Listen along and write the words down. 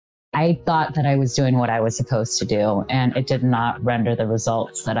I thought that I was doing what I was supposed to do, and it did not render the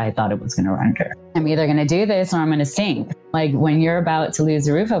results that I thought it was going to render. I'm either going to do this or I'm going to sink. Like when you're about to lose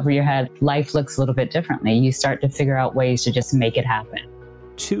a roof over your head, life looks a little bit differently. You start to figure out ways to just make it happen.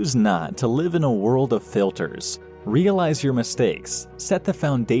 Choose not to live in a world of filters. Realize your mistakes. Set the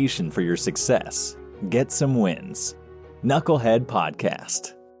foundation for your success. Get some wins. Knucklehead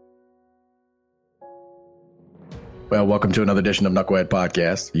Podcast. Well, welcome to another edition of Knucklehead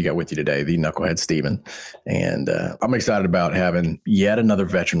Podcast. You got with you today, the Knucklehead Steven. And I'm excited about having yet another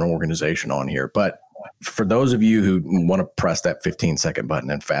veteran organization on here. But for those of you who want to press that 15-second button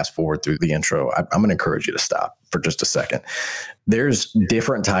and fast forward through the intro, I'm going to encourage you to stop for just a second. There's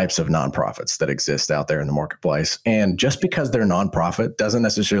different types of nonprofits that exist out there in the marketplace. And just because they're nonprofit doesn't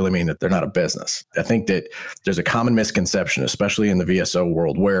necessarily mean that they're not a business. I think that there's a common misconception, especially in the VSO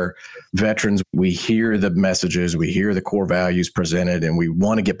world, where veterans, we hear the messages, we hear the core values presented, and we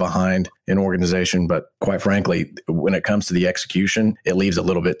want to get behind an organization. But quite frankly, when it comes to the execution, it leaves a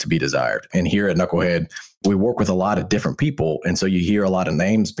little bit to be desired. And here at Knucklehead, we work with a lot of different people. And so you hear a lot of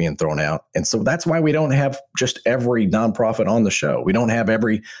names being thrown out. And so that's why we don't have just every nonprofit on the show. We don't have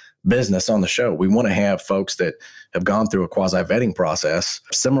every business on the show. We want to have folks that have gone through a quasi-vetting process,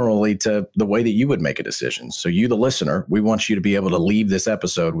 similarly to the way that you would make a decision. So you, the listener, we want you to be able to leave this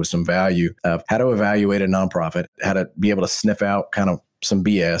episode with some value of how to evaluate a nonprofit, how to be able to sniff out kind of some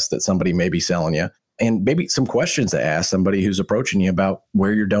BS that somebody may be selling you, and maybe some questions to ask somebody who's approaching you about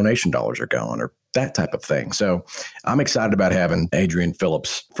where your donation dollars are going or that type of thing. So I'm excited about having Adrienne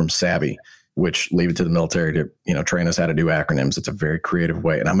Phillips from Savvy, which Leave It to the Military to, train us how to do acronyms. It's a very creative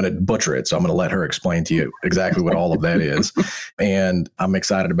way. And I'm going to butcher it. So I'm going to let her explain to you exactly what all of that is. And I'm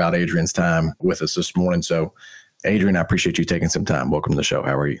excited about Adrienne's time with us this morning. So Adrienne, I appreciate you taking some time. Welcome to the show.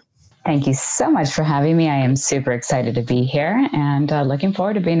 How are you? Thank you so much for having me. I am super excited to be here and looking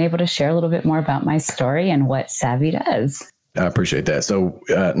forward to being able to share a little bit more about my story and what Savvy does. I appreciate that. So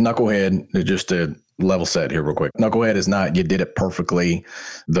Knucklehead, just to level set here real quick, Knucklehead is not, you did it perfectly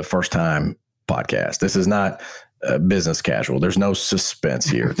the first time podcast. This is not business casual. There's no suspense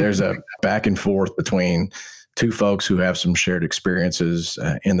here. There's a back and forth between two folks who have some shared experiences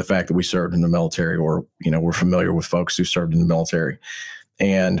in the fact that we served in the military or, we're familiar with folks who served in the military.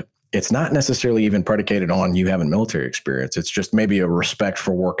 And it's not necessarily even predicated on you having military experience. It's just maybe a respect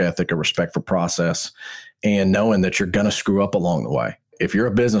for work ethic, a respect for process, and knowing that you're going to screw up along the way. If you're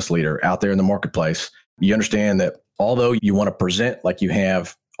a business leader out there in the marketplace, you understand that although you want to present like you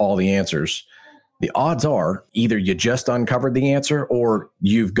have all the answers, the odds are either you just uncovered the answer or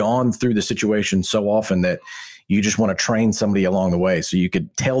you've gone through the situation so often that you just want to train somebody along the way so you could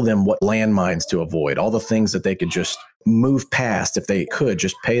tell them what landmines to avoid, all the things that they could just move past if they could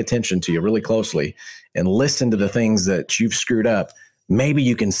just pay attention to you really closely and listen to the things that you've screwed up. Maybe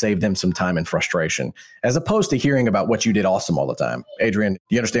you can save them some time and frustration as opposed to hearing about what you did awesome all the time. Adrienne,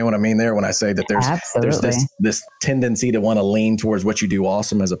 you understand what I mean there when I say that there's this tendency to want to lean towards what you do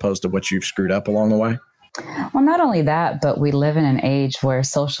awesome as opposed to what you've screwed up along the way? Well, not only that, but we live in an age where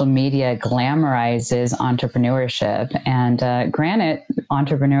social media glamorizes entrepreneurship. And granted,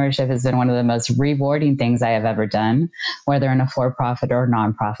 entrepreneurship has been one of the most rewarding things I have ever done, whether in a for-profit or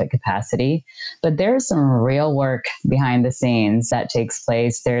nonprofit capacity. But there's some real work behind the scenes that takes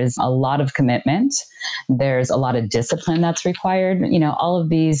place. There's a lot of commitment. There's a lot of discipline that's required. All of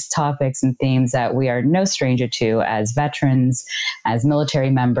these topics and themes that we are no stranger to as veterans, as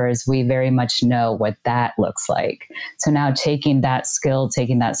military members, we very much know what that looks like. So now taking that skill,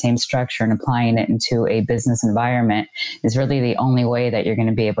 taking that same structure and applying it into a business environment is really the only way that you're going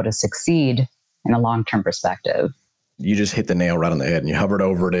to be able to succeed in a long-term perspective. You just hit the nail right on the head and you hovered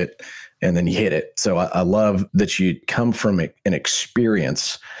over it and then you hit it. So I love that you come from an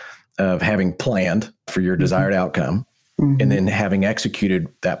experience of having planned for your desired outcome and then having executed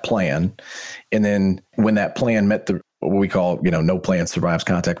that plan. And then when that plan met what we call, no plan survives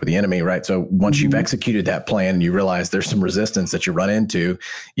contact with the enemy, right? So once you've executed that plan and you realize there's some resistance that you run into,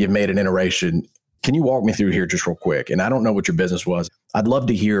 you've made an iteration. Can you walk me through here just real quick? And I don't know what your business was. I'd love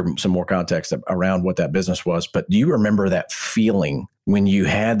to hear some more context around what that business was, but do you remember that feeling when you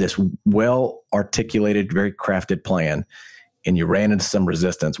had this well-articulated, very crafted plan and you ran into some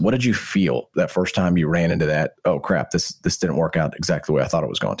resistance? What did you feel that first time you ran into that? Oh crap, this didn't work out exactly the way I thought it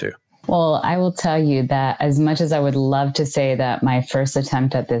was going to. Well, I will tell you that as much as I would love to say that my first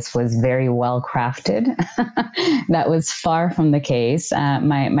attempt at this was very well crafted, that was far from the case.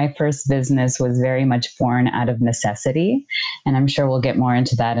 My first business was very much born out of necessity, and I'm sure we'll get more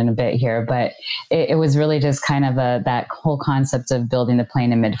into that in a bit here. But it was really just kind of that whole concept of building the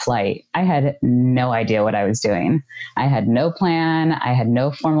plane in mid-flight. I had no idea what I was doing. I had no plan. I had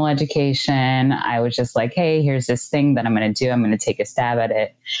no formal education. I was just like, hey, here's this thing that I'm going to do. I'm going to take a stab at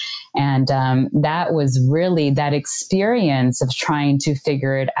it. And that was really, that experience of trying to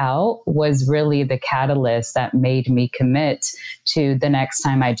figure it out was really the catalyst that made me commit to the next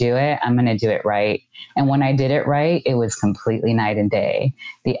time I do it, I'm going to do it right. And when I did it right, it was completely night and day.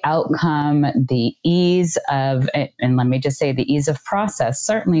 The outcome, the ease of, and let me just say the ease of process,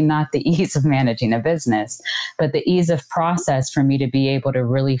 certainly not the ease of managing a business, but the ease of process for me to be able to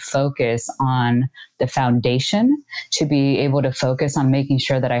really focus on the foundation, to be able to focus on making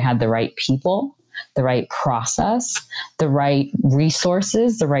sure that I had the right people, the right process, the right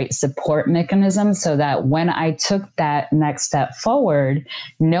resources, the right support mechanisms, so that when I took that next step forward,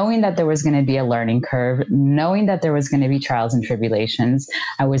 knowing that there was going to be a learning curve, knowing that there was going to be trials and tribulations,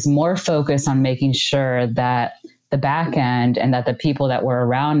 I was more focused on making sure that the back end and that the people that were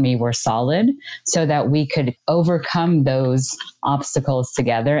around me were solid so that we could overcome those obstacles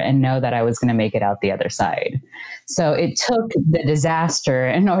together and know that I was going to make it out the other side. So it took the disaster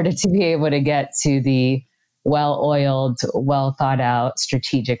in order to be able to get to the well-oiled, well thought out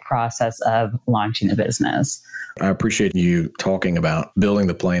strategic process of launching a business. I appreciate you talking about building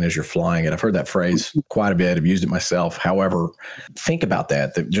the plane as you're flying it. I've heard that phrase quite a bit. I've used it myself. However, think about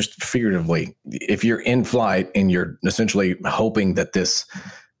that just figuratively. If you're in flight and you're essentially hoping that this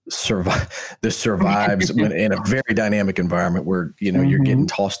survives in a very dynamic environment where, you're getting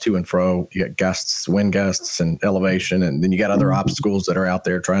tossed to and fro, you got gusts, wind gusts and elevation, and then you got other obstacles that are out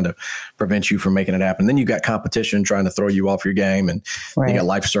there trying to prevent you from making it happen. Then you got competition trying to throw you off your game, and you got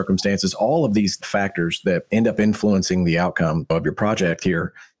life circumstances, all of these factors that end up influencing the outcome of your project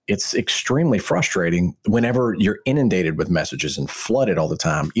here. It's extremely frustrating whenever you're inundated with messages and flooded all the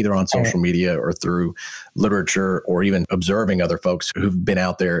time, either on social media or through literature or even observing other folks who've been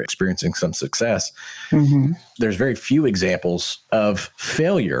out there experiencing some success. There's very few examples of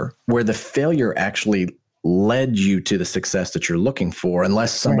failure where the failure actually led you to the success that you're looking for,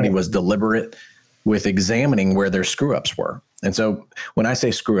 unless somebody was deliberate with examining where their screw ups were. And so when I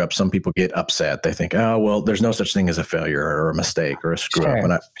say screw up, some people get upset. They think, oh, well, there's no such thing as a failure or a mistake or a screw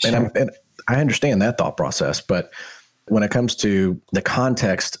up. And I understand that thought process. But when it comes to the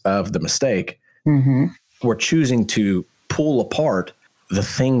context of the mistake, we're choosing to pull apart the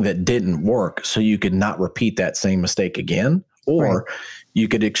thing that didn't work so you could not repeat that same mistake again. Or you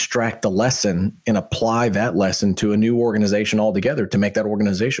could extract the lesson and apply that lesson to a new organization altogether to make that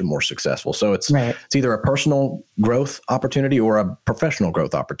organization more successful. So it's either a personal growth opportunity or a professional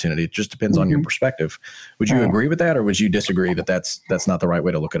growth opportunity. It just depends on your perspective. Would you agree with that, or would you disagree that that's not the right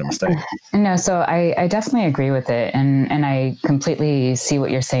way to look at a mistake? No, so I definitely agree with it, and I completely see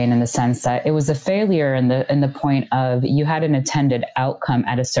what you're saying in the sense that it was a failure in the point of you had an intended outcome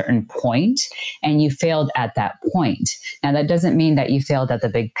at a certain point, and you failed at that point. Now that doesn't mean that you failed at the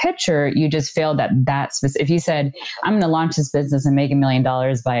big picture. You just failed at that specific. If you said, I'm going to launch this business and make $1 million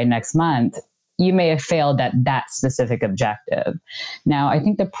by next month, you may have failed at that specific objective. Now, I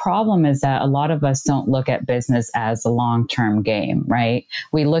think the problem is that a lot of us don't look at business as a long-term game, right?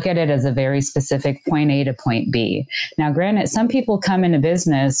 We look at it as a very specific point A to point B. Now, granted, some people come into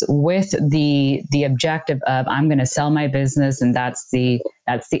business with the objective of, I'm going to sell my business and that's the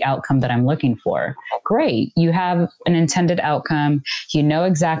outcome that I'm looking for. Great. You have an intended outcome. You know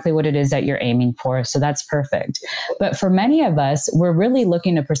exactly what it is that you're aiming for. So that's perfect. But for many of us, we're really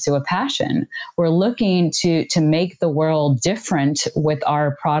looking to pursue a passion. We're looking to make the world different with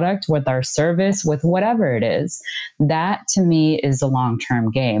our product, with our service, with whatever it is. That to me is a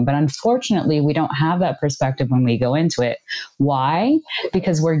long-term game. But unfortunately, we don't have that perspective when we go into it. Why?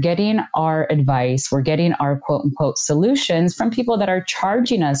 Because we're getting our advice, we're getting our quote unquote solutions from people that are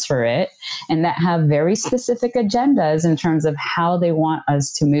charging us for it and that have very specific agendas in terms of how they want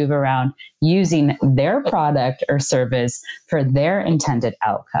us to move around using their product or service for their intended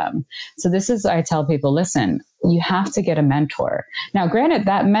outcome. So this is, I tell people, listen, you have to get a mentor. Now, granted,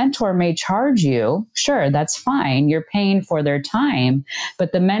 that mentor may charge you. Sure, that's fine. You're paying for their time,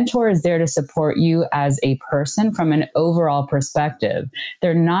 but the mentor is there to support you as a person from an overall perspective.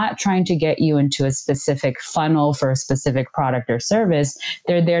 They're not trying to get you into a specific funnel for a specific product or service.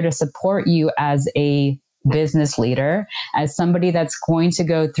 They're there to support you as a business leader, as somebody that's going to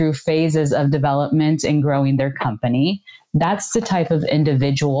go through phases of development and growing their company. That's the type of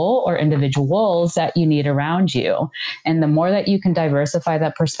individual or individuals that you need around you. And the more that you can diversify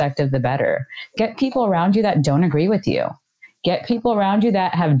that perspective, the better. Get people around you that don't agree with you. Get people around you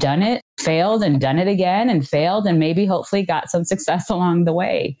that have done it, failed, and done it again, and failed, and maybe hopefully got some success along the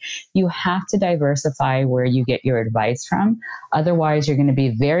way. You have to diversify where you get your advice from. Otherwise, you're going to be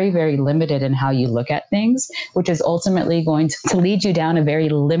very, very limited in how you look at things, which is ultimately going to lead you down a very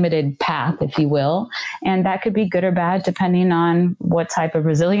limited path, if you will. And that could be good or bad, depending on what type of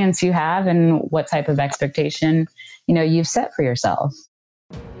resilience you have and what type of expectation, you've set for yourself.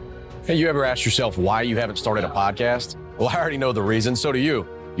 Hey, you ever asked yourself why you haven't started a podcast? Well, I already know the reason. So do you.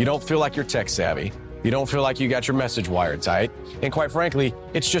 You don't feel like you're tech savvy. You don't feel like you got your message wired tight. And quite frankly,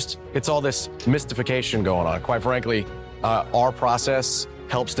 it's all this mystification going on. Quite frankly, our process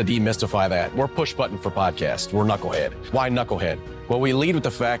helps to demystify that. We're push button for podcasts. We're Knucklehead. Why Knucklehead? Well, we lead with the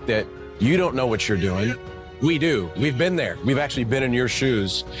fact that you don't know what you're doing. We do. We've been there. We've actually been in your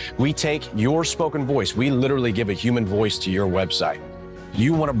shoes. We take your spoken voice. We literally give a human voice to your website.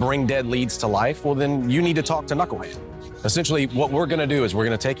 You want to bring dead leads to life? Well, then you need to talk to Knucklehead. Essentially, what we're going to do is we're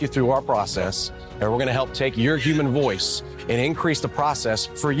going to take you through our process, and we're going to help take your human voice and increase the process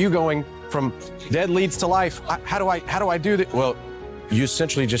for you going from dead leads to life. How do I do that? Well, you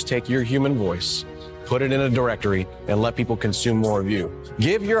essentially just take your human voice, put it in a directory, and let people consume more of you.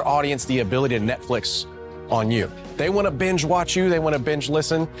 Give your audience the ability to Netflix on you. They want to binge watch you. They want to binge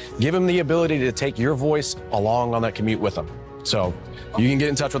listen. Give them the ability to take your voice along on that commute with them. So you can get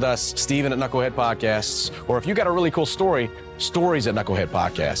in touch with us, Steven at Knucklehead Podcasts, or if you got a really cool story, stories at Knucklehead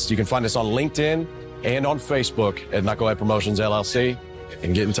Podcasts. You can find us on LinkedIn and on Facebook at Knucklehead Promotions LLC,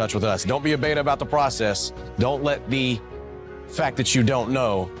 and get in touch with us. Don't be a beta about the process. Don't let the fact that you don't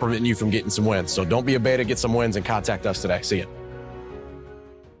know prevent you from getting some wins. So don't be a beta, get some wins, and contact us today. See you.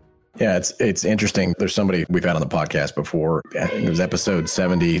 Yeah, it's interesting. There's somebody we've had on the podcast before. I think it was episode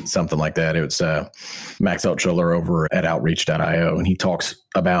 70, something like that. It was Max Altschuler over at Outreach.io. And he talks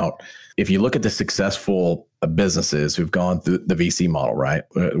about, if you look at the successful businesses who've gone through the VC model, right,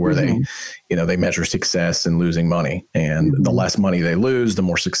 where they measure success in losing money, and the less money they lose, the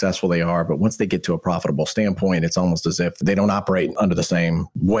more successful they are. But once they get to a profitable standpoint, it's almost as if they don't operate under the same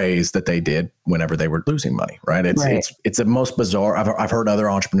ways that they did whenever they were losing money, right? It's the most bizarre. I've heard other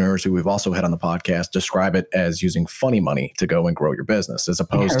entrepreneurs who we've also had on the podcast describe it as using funny money to go and grow your business, as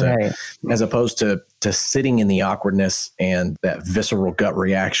opposed to sitting in the awkwardness and that visceral gut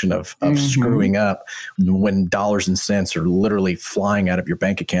reaction of screwing up when dollars and cents are literally flying out of your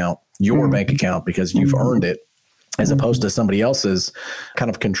bank account, bank account, because you've earned it, as opposed to somebody else's kind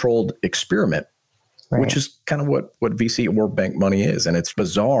of controlled experiment, which is kind of what VC or bank money is. And it's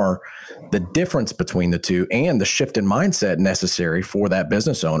bizarre, the difference between the two and the shift in mindset necessary for that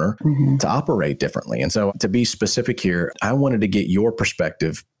business owner to operate differently. And so, to be specific here, I wanted to get your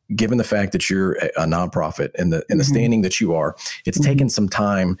perspective. Given the fact that you're a nonprofit and the standing that you are, it's taken some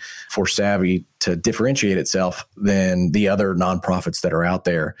time for Savvy to differentiate itself than the other nonprofits that are out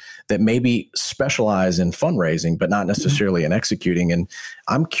there that maybe specialize in fundraising, but not necessarily in executing. And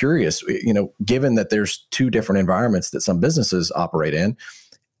I'm curious, given that there's two different environments that some businesses operate in,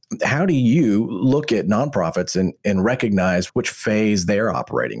 how do you look at nonprofits and recognize which phase they're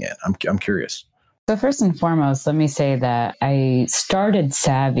operating in? I'm curious. So first and foremost, let me say that I started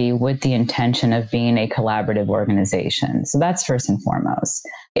Savvy with the intention of being a collaborative organization. So that's first and foremost.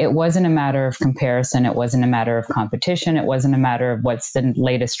 It wasn't a matter of comparison. It wasn't a matter of competition. It wasn't a matter of what's the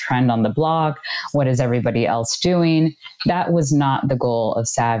latest trend on the blog. What is everybody else doing? That was not the goal of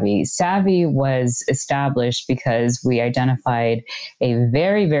Savvy. Savvy was established because we identified a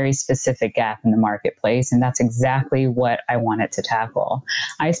very, very specific gap in the marketplace. And that's exactly what I wanted to tackle.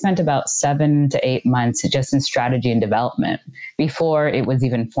 I spent about 7 to 8 months just in strategy and development before it was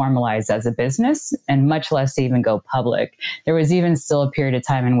even formalized as a business, and much less to even go public. There was even still a period of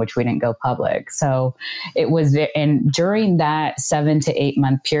time in which we didn't go public. So it was, and during that 7 to 8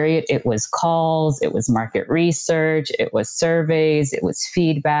 month period, it was calls, it was market research, it was surveys, it was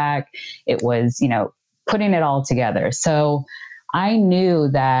feedback, it was, putting it all together. So I knew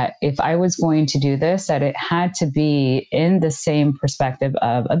that if I was going to do this, that it had to be in the same perspective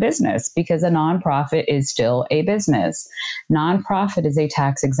of a business, because a nonprofit is still a business. Nonprofit is a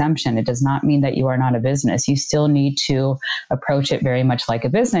tax exemption. It does not mean that you are not a business. You still need to approach it very much like a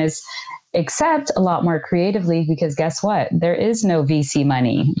business. except a lot more creatively, because guess what? There is no VC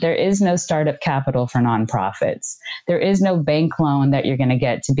money. There is no startup capital for nonprofits. There is no bank loan that you're going to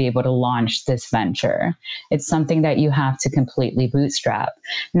get to be able to launch this venture. It's something that you have to completely bootstrap.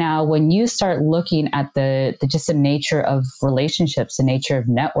 Now, when you start looking at the nature of relationships, the nature of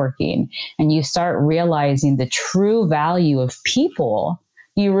networking, and you start realizing the true value of people,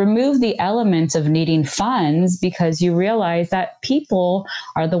 you remove the element of needing funds because you realize that people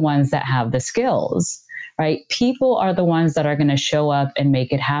are the ones that have the skills, right? People are the ones that are going to show up and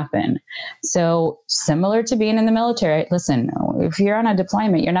make it happen. So similar to being in the military, listen, if you're on a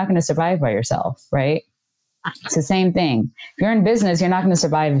deployment, you're not going to survive by yourself, right? It's the same thing. If you're in business, you're not going to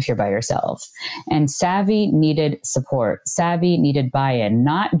survive if you're by yourself. And Savvy needed support. Savvy needed buy-in,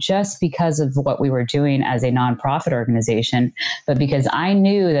 not just because of what we were doing as a nonprofit organization, but because I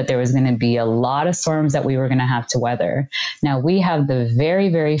knew that there was going to be a lot of storms that we were going to have to weather. Now, we have the very,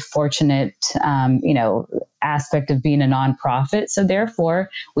 very fortunate, aspect of being a nonprofit. So therefore,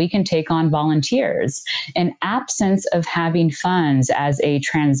 we can take on volunteers. In absence of having funds as a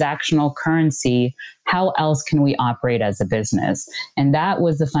transactional currency, how else can we operate as a business? And that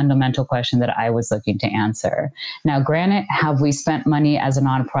was the fundamental question that I was looking to answer. Now, granted, have we spent money as a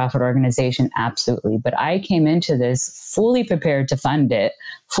nonprofit organization? Absolutely. But I came into this fully prepared to fund it,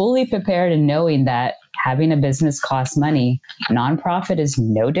 fully prepared and knowing that having a business costs money. Nonprofit is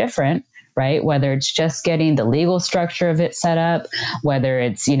no different. Right? Whether it's just getting the legal structure of it set up, whether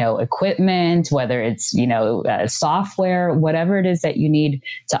it's, equipment, whether it's, software, whatever it is that you need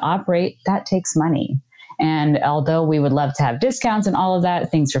to operate, that takes money. And although we would love to have discounts and all of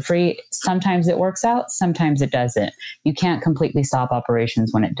that, things for free, sometimes it works out, sometimes it doesn't. You can't completely stop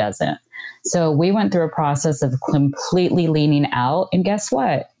operations when it doesn't. So we went through a process of completely leaning out. And guess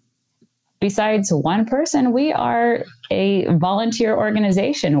what? Besides one person, we are a volunteer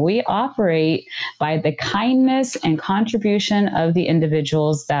organization. We operate by the kindness and contribution of the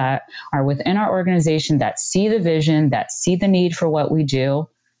individuals that are within our organization, that see the vision, that see the need for what we do.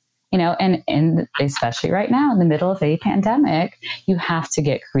 And especially right now in the middle of a pandemic, you have to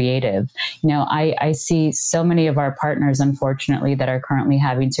get creative. I see so many of our partners, unfortunately, that are currently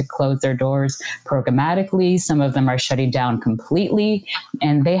having to close their doors programmatically. Some of them are shutting down completely,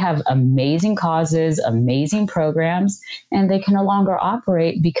 and they have amazing causes, amazing programs, and they can no longer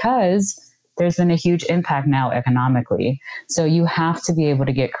operate because there's been a huge impact now economically. So you have to be able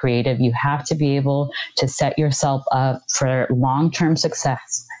to get creative. You have to be able to set yourself up for long-term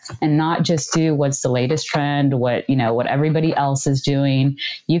success and not just do what's the latest trend, what everybody else is doing.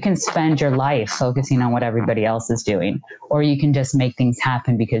 You can spend your life focusing on what everybody else is doing, or you can just make things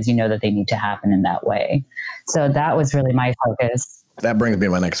happen because you know that they need to happen in that way. So that was really my focus. That brings me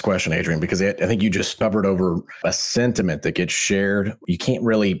to my next question, Adrienne, because I think you just covered over a sentiment that gets shared. You can't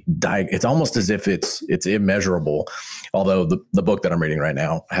really it's almost as if it's immeasurable. Although the book that I'm reading right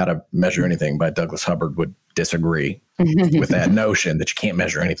now, How to Measure Anything by Douglas Hubbard, would disagree with that notion that you can't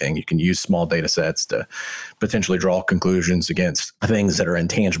measure anything. You can use small data sets to potentially draw conclusions against things that are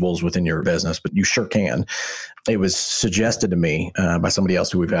intangibles within your business, but you sure can. It was suggested to me by somebody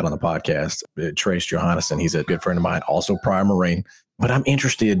else who we've had on the podcast, Trace Johannesson. He's a good friend of mine, also prior Marine. But I'm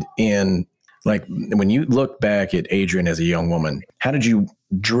interested in, when you look back at Adrienne as a young woman, how did you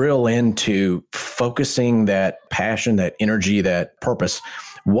drill into focusing that passion, that energy, that purpose?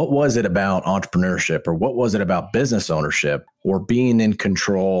 What was it about entrepreneurship, or what was it about business ownership, or being in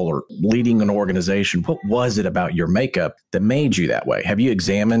control, or leading an organization? What was it about your makeup that made you that way? Have you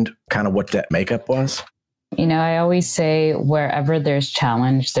examined kind of what that makeup was? I always say wherever there's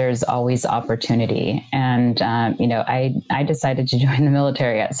challenge, there's always opportunity. And, I decided to join the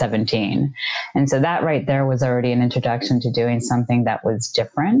military at 17. And so that right there was already an introduction to doing something that was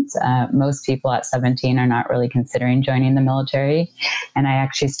different. Most people at 17 are not really considering joining the military. And I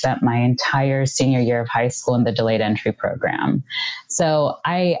actually spent my entire senior year of high school in the delayed entry program. So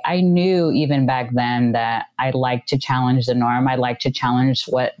I knew even back then that I liked to challenge the norm. I liked to challenge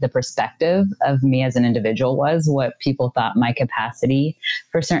what the perspective of me as an individual was, what people thought my capacity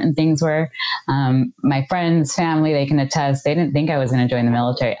for certain things were. My friends, family, they can attest, they didn't think I was going to join the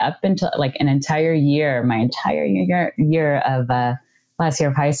military up until my entire year of last year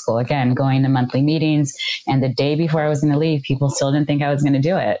of high school, again, going to monthly meetings. And the day before I was going to leave, people still didn't think I was going to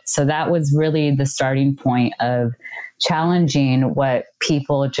do it. So that was really the starting point of challenging what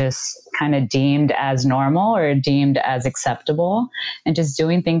people just kind of deemed as normal or deemed as acceptable, and just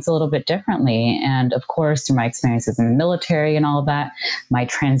doing things a little bit differently. And of course, through my experiences in the military and all of that, my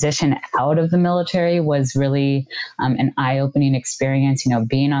transition out of the military was really an eye-opening experience.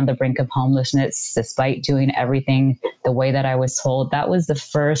 Being on the brink of homelessness, despite doing everything the way that I was told, that was the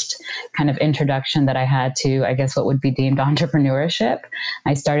first kind of introduction that I had to, I guess, what would be deemed entrepreneurship.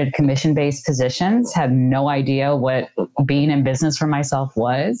 I started commission-based positions, had no idea what being in business for myself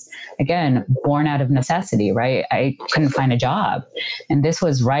was. Again, born out of necessity, right? I couldn't find a job. And this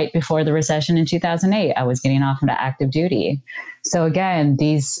was right before the recession in 2008. I was getting off into active duty. So again,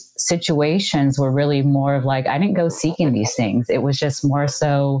 these situations were really more of like, I didn't go seeking these things. It was just more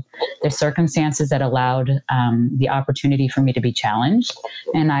so the circumstances that allowed the opportunity for me to be challenged.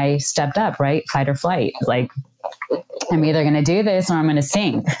 And I stepped up, right? Fight or flight. Like, I'm either going to do this or I'm going to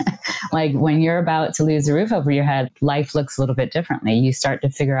sink. Like when you're about to lose the roof over your head, life looks a little bit differently. You start to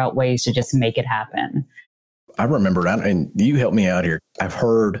figure out ways to just make it happen. I remember, and you helped me out here. I've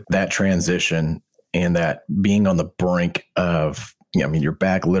heard that transition and that being on the brink of, your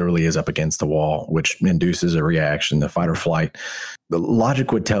back literally is up against the wall, which induces a reaction, the fight or flight. The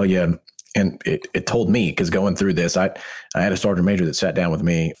logic would tell you, and it told me, because going through this, I had a sergeant major that sat down with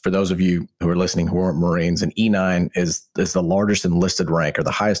me. For those of you who are listening who aren't Marines, an E9 is the largest enlisted rank, or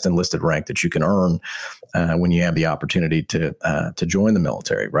the highest enlisted rank that you can earn when you have the opportunity to join the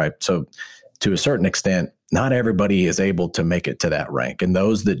military, right? So to a certain extent, not everybody is able to make it to that rank. And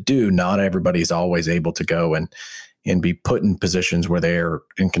those that do, not everybody is always able to go and be put in positions where they're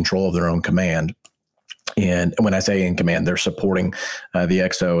in control of their own command. And when I say in command, they're supporting the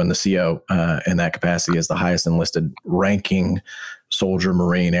XO and the CO in that capacity as the highest enlisted ranking soldier,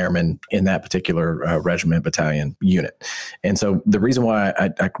 Marine, airman in that particular regiment, battalion, unit. And so the reason why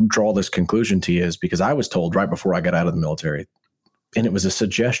I draw this conclusion to you is because I was told right before I got out of the military, and it was a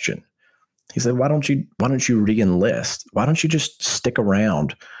suggestion. He said, why don't you re-enlist? Why don't you just stick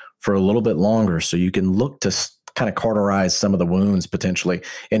around for a little bit longer so you can look to kind of cauterize some of the wounds potentially?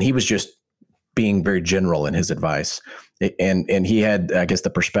 And he was just being very general in his advice. And he had, I guess, the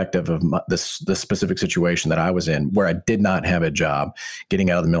perspective of the specific situation that I was in, where I did not have a job getting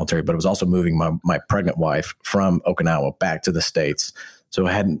out of the military, but it was also moving my pregnant wife from Okinawa back to the States. So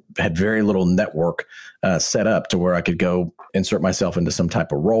I had very little network set up to where I could go insert myself into some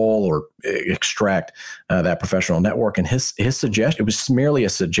type of role or extract that professional network. And his suggestion, it was merely a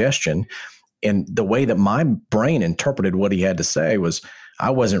suggestion. And the way that my brain interpreted what he had to say was, I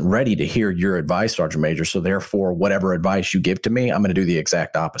wasn't ready to hear your advice, Sergeant Major. So therefore, whatever advice you give to me, I'm going to do the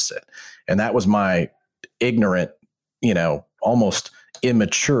exact opposite. And that was my ignorant, almost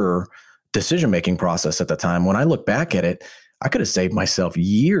immature decision-making process at the time. When I look back at it, I could have saved myself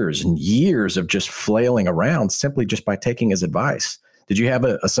years and years of just flailing around simply just by taking his advice. Did you have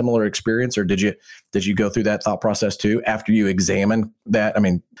a similar experience, or did you go through that thought process too after you examine that? I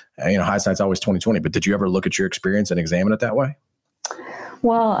mean, hindsight's always 20/20, but did you ever look at your experience and examine it that way?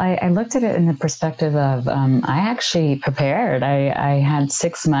 Well, I looked at it in the perspective of, I actually prepared. I had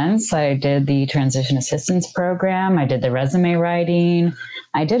 6 months. I did the transition assistance program. I did the resume writing.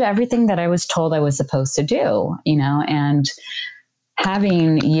 I did everything that I was told I was supposed to do, and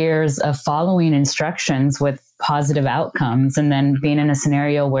having years of following instructions with positive outcomes, and then being in a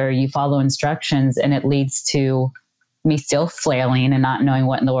scenario where you follow instructions and it leads to me still flailing and not knowing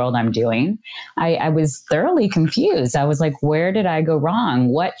what in the world I'm doing. I was thoroughly confused. I was like, where did I go wrong?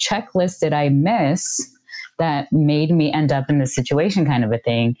 What checklist did I miss that made me end up in this situation, kind of a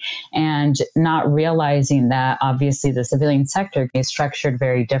thing? And not realizing that obviously the civilian sector is structured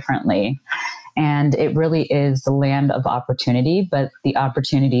very differently. And it really is the land of opportunity, but the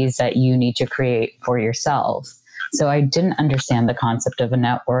opportunities that you need to create for yourself. So I didn't understand the concept of a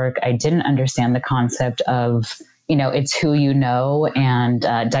network. I didn't understand the concept of it's who you know, and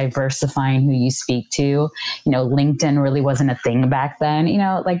diversifying who you speak to. LinkedIn really wasn't a thing back then.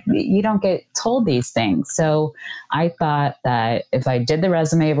 You don't get told these things. So I thought that if I did the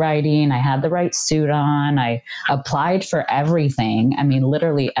resume writing, I had the right suit on, I applied for everything. I mean,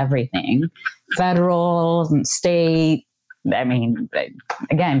 literally everything, federal, state. I mean,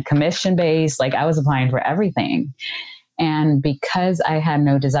 again, commission based, like I was applying for everything. And because I had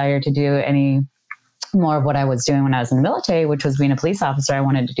no desire to do any more of what I was doing when I was in the military, which was being a police officer, I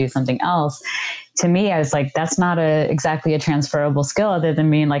wanted to do something else. To me, I was like, that's not exactly a transferable skill other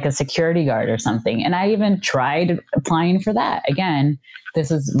than being like a security guard or something. And I even tried applying for that. Again, this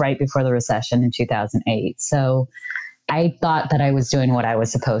was right before the recession in 2008. So I thought that I was doing what I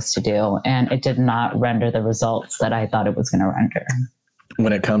was supposed to do, and it did not render the results that I thought it was going to render.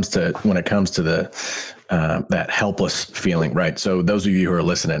 When it comes to the that helpless feeling, right? So those of you who are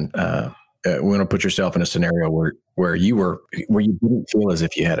listening, we want to put yourself in a scenario where you didn't feel as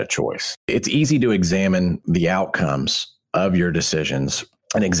if you had a choice. It's easy to examine the outcomes of your decisions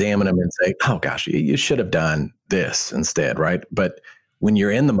and examine them and say, oh gosh, you should have done this instead, right? But when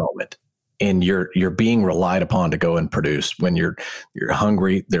you're in the moment and you're being relied upon to go and produce, when you're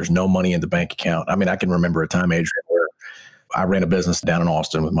hungry, there's no money in the bank account. I mean, I can remember a time, Adrian, where I ran a business down in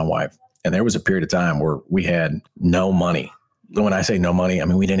Austin with my wife, and there was a period of time where we had no money. When I say no money, I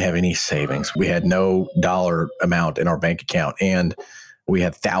mean, we didn't have any savings. We had no dollar amount in our bank account, and we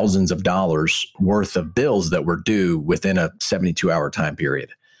had thousands of dollars worth of bills that were due within a 72-hour time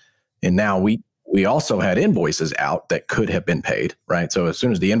period. And now we also had invoices out that could have been paid, right? So as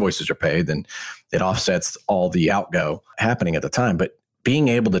soon as the invoices are paid, then it offsets all the outgo happening at the time. But being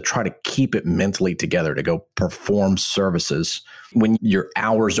able to try to keep it mentally together to go perform services when you're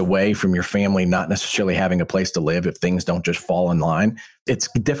hours away from your family, not necessarily having a place to live, if things don't just fall in line, it's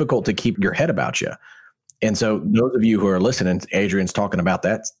difficult to keep your head about you. And so those of you who are listening, Adrian's talking about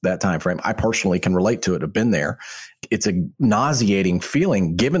that time frame. I personally can relate to it. I've been there. It's a nauseating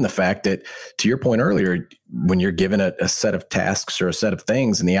feeling, given the fact that, to your point earlier, when you're given a set of tasks or a set of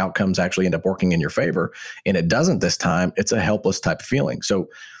things and the outcomes actually end up working in your favor, and it doesn't this time, it's a helpless type of feeling. So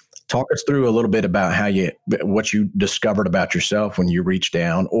talk us through a little bit about what you discovered about yourself when you reached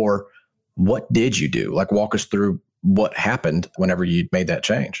down, or what did you do? Like, walk us through what happened whenever you made that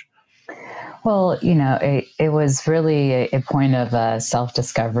change. Well, it was really a point of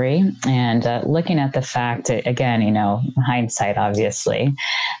self-discovery, and looking at the fact, again, hindsight, obviously,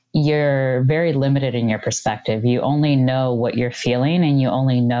 you're very limited in your perspective. You only know what you're feeling, and you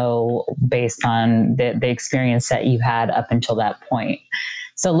only know based on the experience that you had up until that point.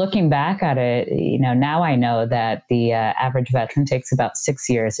 So looking back at it, now I know that the average veteran takes about 6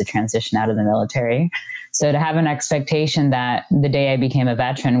 years to transition out of the military. So to have an expectation that the day I became a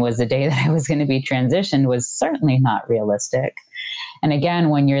veteran was the day that I was going to be transitioned was certainly not realistic. And again,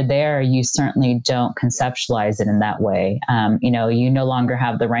 when you're there, you certainly don't conceptualize it in that way. You no longer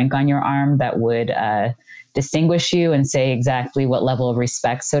have the rank on your arm that would distinguish you and say exactly what level of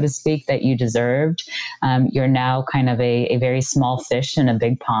respect, so to speak, that you deserved. You're now kind of a very small fish in a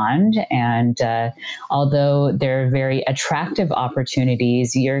big pond. And although they're very attractive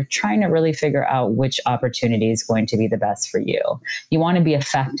opportunities, you're trying to really figure out which opportunity is going to be the best for you. You want to be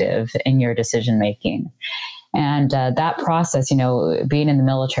effective in your decision making. And that process, being in the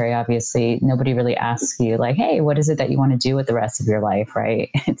military, obviously, nobody really asks you like, hey, what is it that you want to do with the rest of your life, right?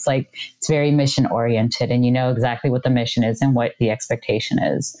 It's very mission oriented, and you know exactly what the mission is and what the expectation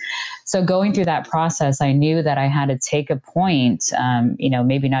is. So going through that process, I knew that I had to take a point,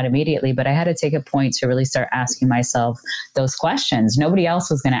 maybe not immediately, but I had to take a point to really start asking myself those questions. Nobody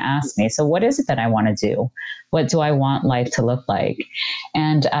else was going to ask me. So what is it that I want to do? What do I want life to look like?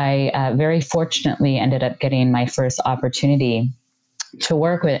 And I very fortunately ended up getting my first opportunity to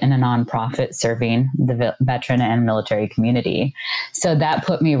work in a nonprofit serving the veteran and military community. So that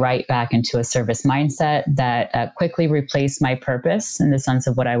put me right back into a service mindset that quickly replaced my purpose in the sense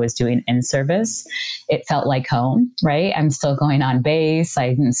of what I was doing in service. It felt like home, right? I'm still going on base.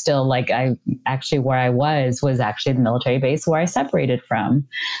 I'm still where I was actually the military base where I separated from.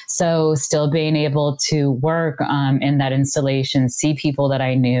 So still being able to work in that installation, see people that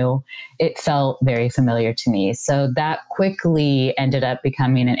I knew, it felt very familiar to me. So that quickly ended up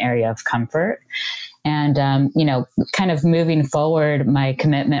becoming an area of comfort. And, kind of moving forward, my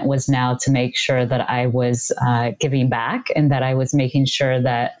commitment was now to make sure that I was giving back, and that I was making sure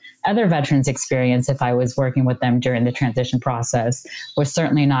that other veterans' experience, if I was working with them during the transition process, was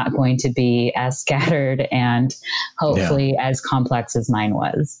certainly not going to be as scattered and hopefully as complex as mine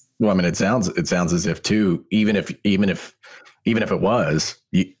was. Well, I mean, it sounds as if too, even if it was,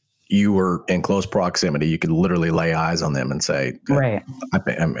 you were in close proximity, you could literally lay eyes on them and say, right.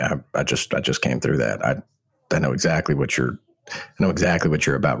 I just came through that. I know exactly what you're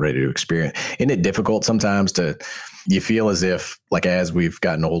about ready to experience. Isn't it difficult sometimes you feel as if, like, as we've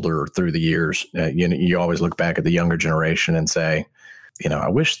gotten older through the years, you always look back at the younger generation and say, I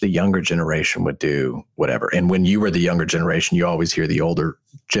wish the younger generation would do whatever. And when you were the younger generation, you always hear the older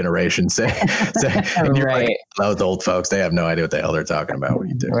generation say and you're right. Like, those old folks, they have no idea what the hell they're talking about. What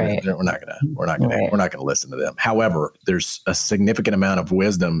you do. Right. We're not gonna listen to them. However, there's a significant amount of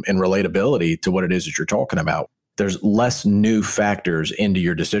wisdom and relatability to what it is that you're talking about. There's less new factors into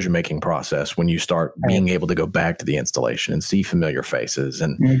your decision-making process when you start being able to go back to the installation and see familiar faces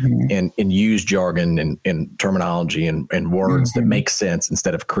and use jargon and terminology and words that make sense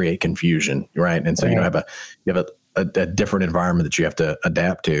instead of create confusion, right? And so you have a different environment that you have to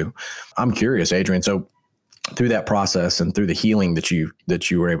adapt to. I'm curious, Adrian. So through that process and through the healing that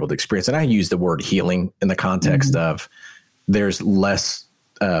you were able to experience. And I use the word healing in the context of there's less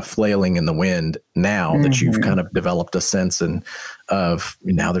flailing in the wind now that you've kind of developed a sense of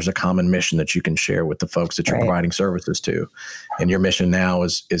now there's a common mission that you can share with the folks that you're providing services to. And your mission now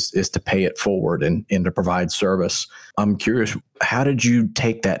is to pay it forward and to provide service. I'm curious, how did you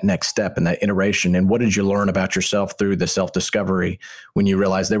take that next step in that iteration? And what did you learn about yourself through the self-discovery when you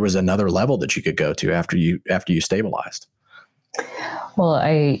realized there was another level that you could go to after you stabilized? Well,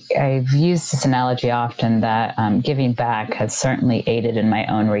 I've used this analogy often that giving back has certainly aided in my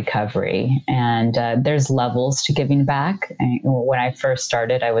own recovery. And there's levels to giving back. And when I first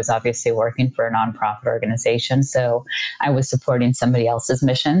started, I was obviously working for a nonprofit organization. So I was supporting somebody else's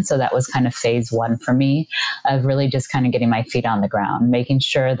mission. So that was kind of phase one for me of really just kind of getting my feet on the ground, making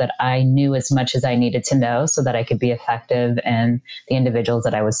sure that I knew as much as I needed to know so that I could be effective in the individuals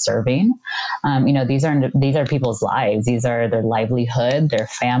that I was serving. These are people's lives. These are their livelihood, their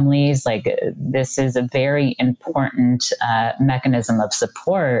families. Like, this is a very important mechanism of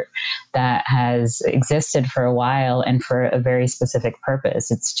support that has existed for a while and for a very specific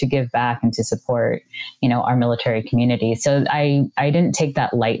purpose. It's to give back and to support, our military community. So I didn't take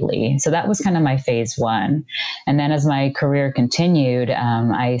that lightly. So that was kind of my phase one. And then as my career continued,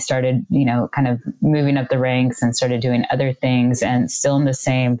 I started, kind of moving up the ranks and started doing other things and still in the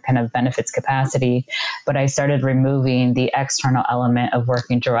same kind of benefits capacity. But I started removing the external element of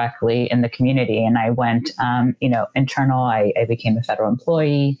working directly in the community. And I went, internal. I became a federal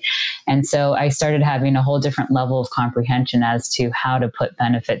employee. And so I started having a whole different level of comprehension as to how to put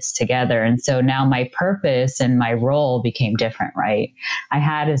benefits together. And so now my purpose and my role became different, right?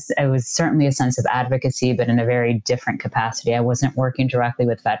 It was certainly a sense of advocacy, but in a very different capacity. I wasn't working directly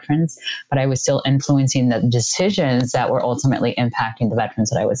with veterans, but I was still influencing the decisions that were ultimately impacting the veterans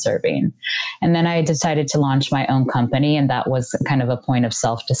that I was serving. And then I decided to launch my own company. And that was kind of a point of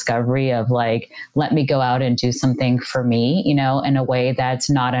self-discovery of like, let me go out and do something for me, in a way that's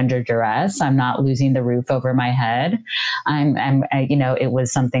not under duress. I'm not losing the roof over my head. It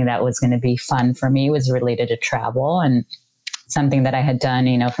was something that was going to be fun for me. It was related to travel and something that I had done,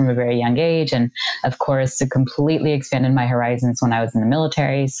 from a very young age. And of course, it completely expanded my horizons when I was in the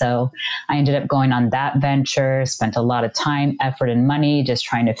military. So I ended up going on that venture, spent a lot of time, effort, and money just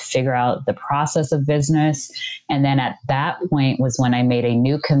trying to figure out the process of business. And then at that point was when I made a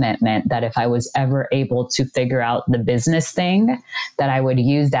new commitment that if I was ever able to figure out the business thing, that I would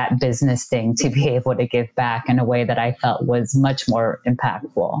use that business thing to be able to give back in a way that I felt was much more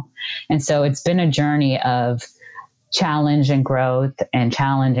impactful. And so it's been a journey of challenge and growth, and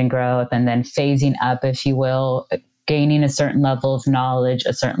then phasing up, if you will, gaining a certain level of knowledge,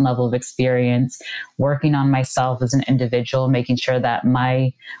 a certain level of experience, working on myself as an individual, making sure that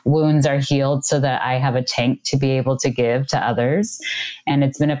my wounds are healed so that I have a tank to be able to give to others. And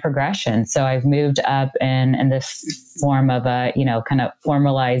it's been a progression. So I've moved up in this form of a, kind of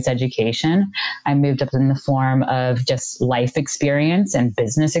formalized education. I moved up in the form of just life experience and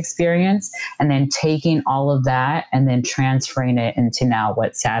business experience, and then taking all of that and then transferring it into now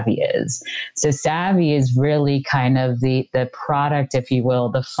what Savvy is. So Savvy is really kind of the product, if you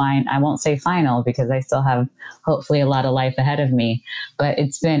will, I won't say final because I still have hopefully a lot of life ahead of me, but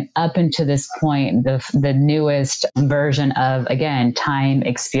it's been up until this point, the newest version of, again, time,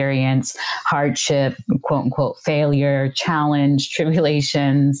 experience, hardship, quote unquote, failure, challenge,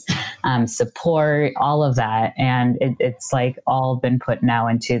 tribulations, support, all of that. And it's like all been put now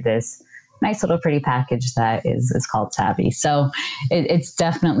into this nice little pretty package that is called Savvy. So it's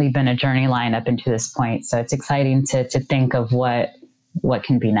definitely been a journey line up into this point. So it's exciting to think of what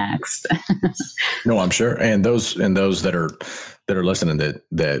can be next. No, I'm sure. And those that are listening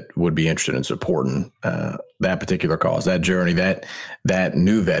that would be interested in supporting that particular cause, that journey, that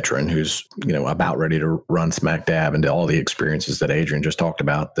new veteran who's, about ready to run smack dab into all the experiences that Adrian just talked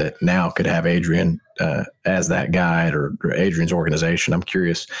about, that now could have Adrian as that guide or Adrian's organization. I'm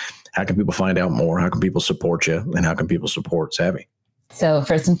curious, how can people find out more? How can people support you? And how can people support Savvy? So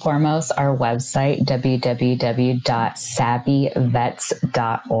first and foremost, our website,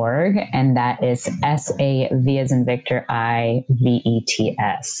 www.savvyvets.org, and that is SAV as in Victor,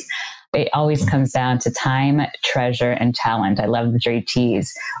 IVETS. It always comes down to time, treasure, and talent. I love the 3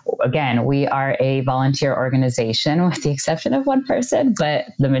 T's. Again, we are a volunteer organization with the exception of one person, but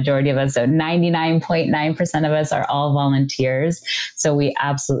the majority of us, so 99.9% of us are all volunteers. So we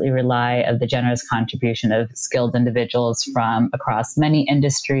absolutely rely on the generous contribution of skilled individuals from across many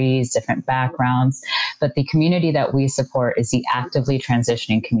industries, different backgrounds. But the community that we support is the actively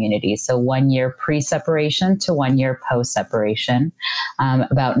transitioning community. So 1 year pre-separation to 1 year post-separation.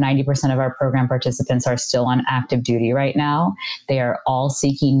 About 90% of our program participants are still on active duty right now. They are all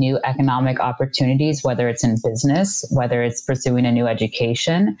seeking new economic opportunities, whether it's in business, whether it's pursuing a new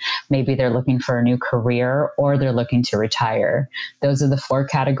education, maybe they're looking for a new career, or they're looking to retire. Those are the 4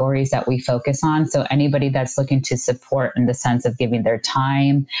 categories that we focus on. So anybody that's looking to support in the sense of giving their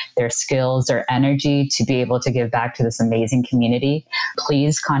time, their skills, their energy to be able to give back to this amazing community,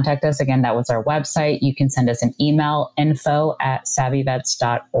 please contact us. Again, that was our website. You can send us an email,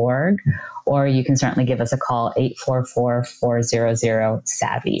 info@savvyvets.org, or you can certainly give us a call,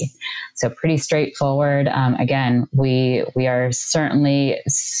 844-400-SAVVY. So pretty straightforward. Again, we are certainly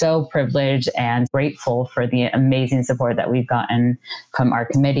so privileged and grateful for the amazing support that we've gotten from our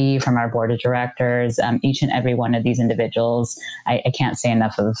committee, from our board of directors, each and every one of these individuals. I can't say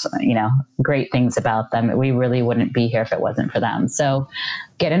enough of, great things about them. We really wouldn't be here if it wasn't for them. So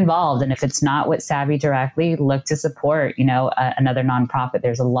get involved. And if it's not with Savvy directly, look to support, another nonprofit.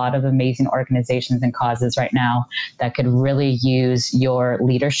 There's a lot of amazing organizations and causes right now that could really use your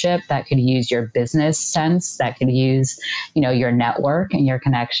leadership, that could use your business sense, that could use, your network and your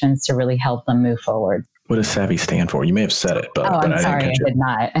connections to really help them move forward. What does Savvy stand for? You may have said it, but I'm I sorry, didn't catch I did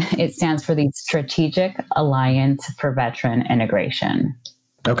not. It stands for the Strategic Alliance for Veteran Integration.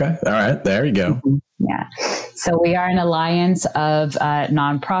 Okay. All right. There you go. Mm-hmm. Yeah. So we are an alliance of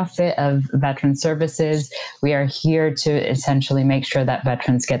nonprofit of veteran services. We are here to essentially make sure that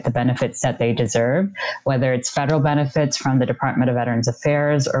veterans get the benefits that they deserve, whether it's federal benefits from the Department of Veterans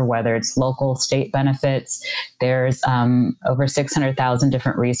Affairs or whether it's local state benefits. There's over 600,000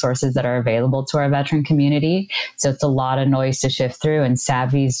 different resources that are available to our veteran community. So it's a lot of noise to shift through, and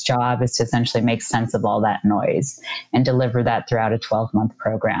Savvy's job is to essentially make sense of all that noise and deliver that throughout a 12-month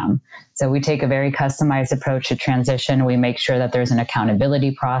program. So we take a very customized approach to transition. We make sure that there's an accountability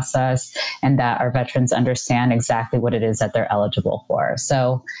process and that our veterans understand exactly what it is that they're eligible for.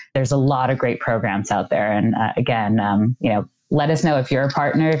 So there's a lot of great programs out there. And again, let us know if you're a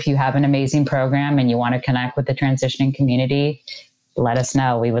partner, if you have an amazing program and you want to connect with the transitioning community, let us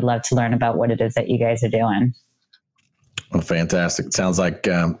know. We would love to learn about what it is that you guys are doing. Well, fantastic. Sounds like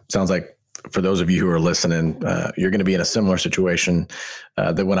for those of you who are listening, you're going to be in a similar situation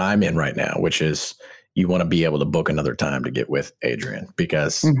that what I'm in right now, which is you want to be able to book another time to get with Adrian,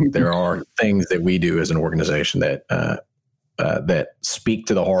 because there are things that we do as an organization that speak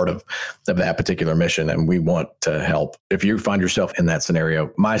to the heart of that particular mission, and we want to help. If you find yourself in that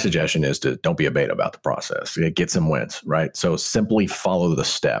scenario, my suggestion is to don't be a beta about the process. Get some wins, right? So simply follow the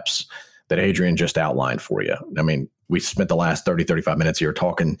steps that Adrian just outlined for you. I mean, we spent the last 30, 35 minutes here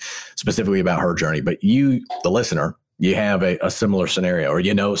talking specifically about her journey, but you, the listener, you have a similar scenario,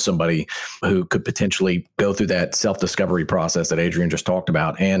 or somebody who could potentially go through that self-discovery process that Adrian just talked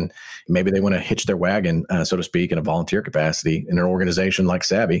about, and maybe they want to hitch their wagon, so to speak, in a volunteer capacity in an organization like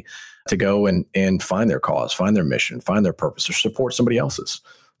Savvy to go and find their cause, find their mission, find their purpose, or support somebody else's.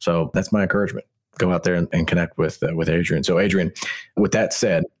 So that's my encouragement. Go out there and connect with Adrian. So Adrian, with that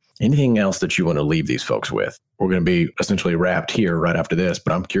said, anything else that you want to leave these folks with? We're going to be essentially wrapped here right after this,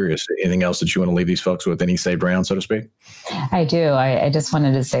 but I'm curious, anything else that you want to leave these folks with? Any saved round, so to speak? I do. I just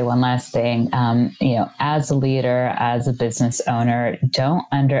wanted to say one last thing. As a leader, as a business owner, don't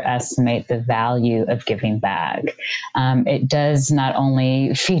underestimate the value of giving back. It does not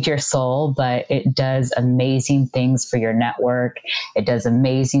only feed your soul, but it does amazing things for your network. It does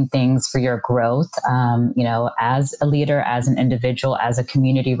amazing things for your growth. As a leader, as an individual, as a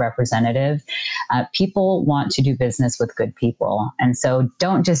community representative, people want to do business with good people. And so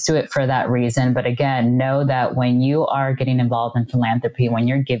don't just do it for that reason. But again, know that when you are getting involved in philanthropy, when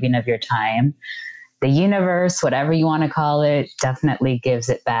you're giving of your time, the universe, whatever you want to call it, definitely gives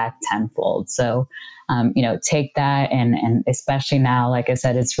it back tenfold. So, take that. And especially now, like I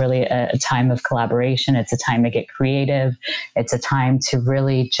said, it's really a time of collaboration. It's a time to get creative. It's a time to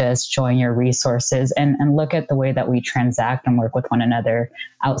really just join your resources and look at the way that we transact and work with one another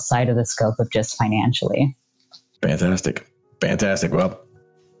outside of the scope of just financially. Fantastic. Well,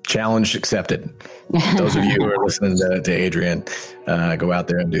 challenge accepted. Those of you who are listening to Adrian, go out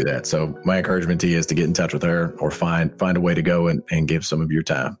there and do that. So my encouragement to you is to get in touch with her or find a way to go and give some of your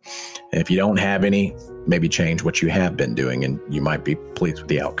time. And if you don't have any, maybe change what you have been doing and you might be pleased with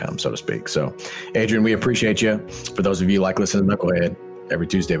the outcome, so to speak. So Adrian, we appreciate you. For those of you like listening to Knucklehead, every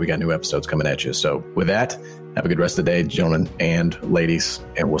Tuesday we got new episodes coming at you. So with that, have a good rest of the day, gentlemen and ladies,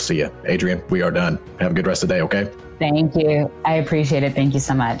 and we'll see you. Adrian, we are done. Have a good rest of the day, okay? Thank you. I appreciate it. Thank you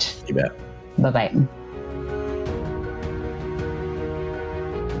so much. You bet. Bye-bye.